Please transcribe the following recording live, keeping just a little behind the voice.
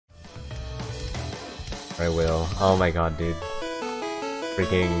I will. Oh my god, dude.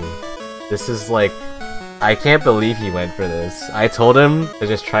 Freaking... This is like... I can't believe he went for this. I told him to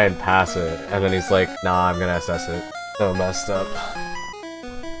just try and pass it, and then he's like, nah, I'm gonna SS it. So messed up.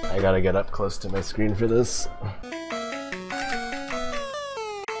 I gotta get up close to my screen for this.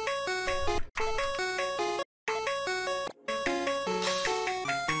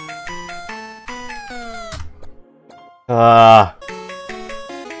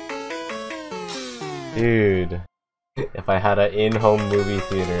 Dude. If I had an in-home movie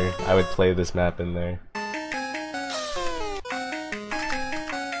theater, I would play this map in there.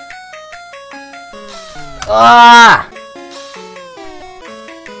 Ah!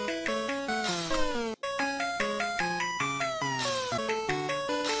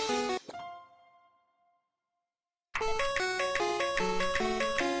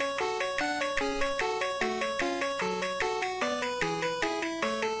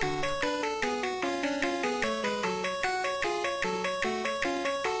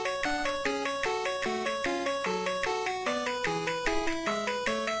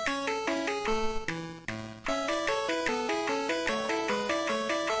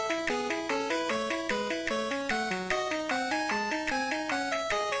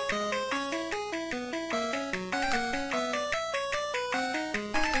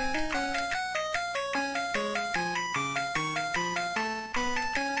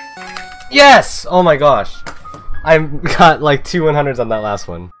 Yes! Oh my gosh. I got like 2 100s on that last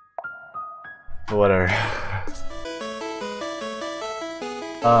one. Whatever.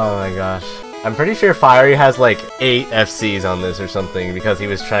 Oh my gosh. I'm pretty sure Fiery has like 8 FCs on this or something because he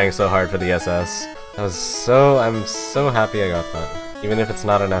was trying so hard for the SS. I'm so happy I got that. Even if it's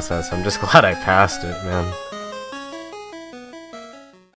not an SS, I'm just glad I passed it, man.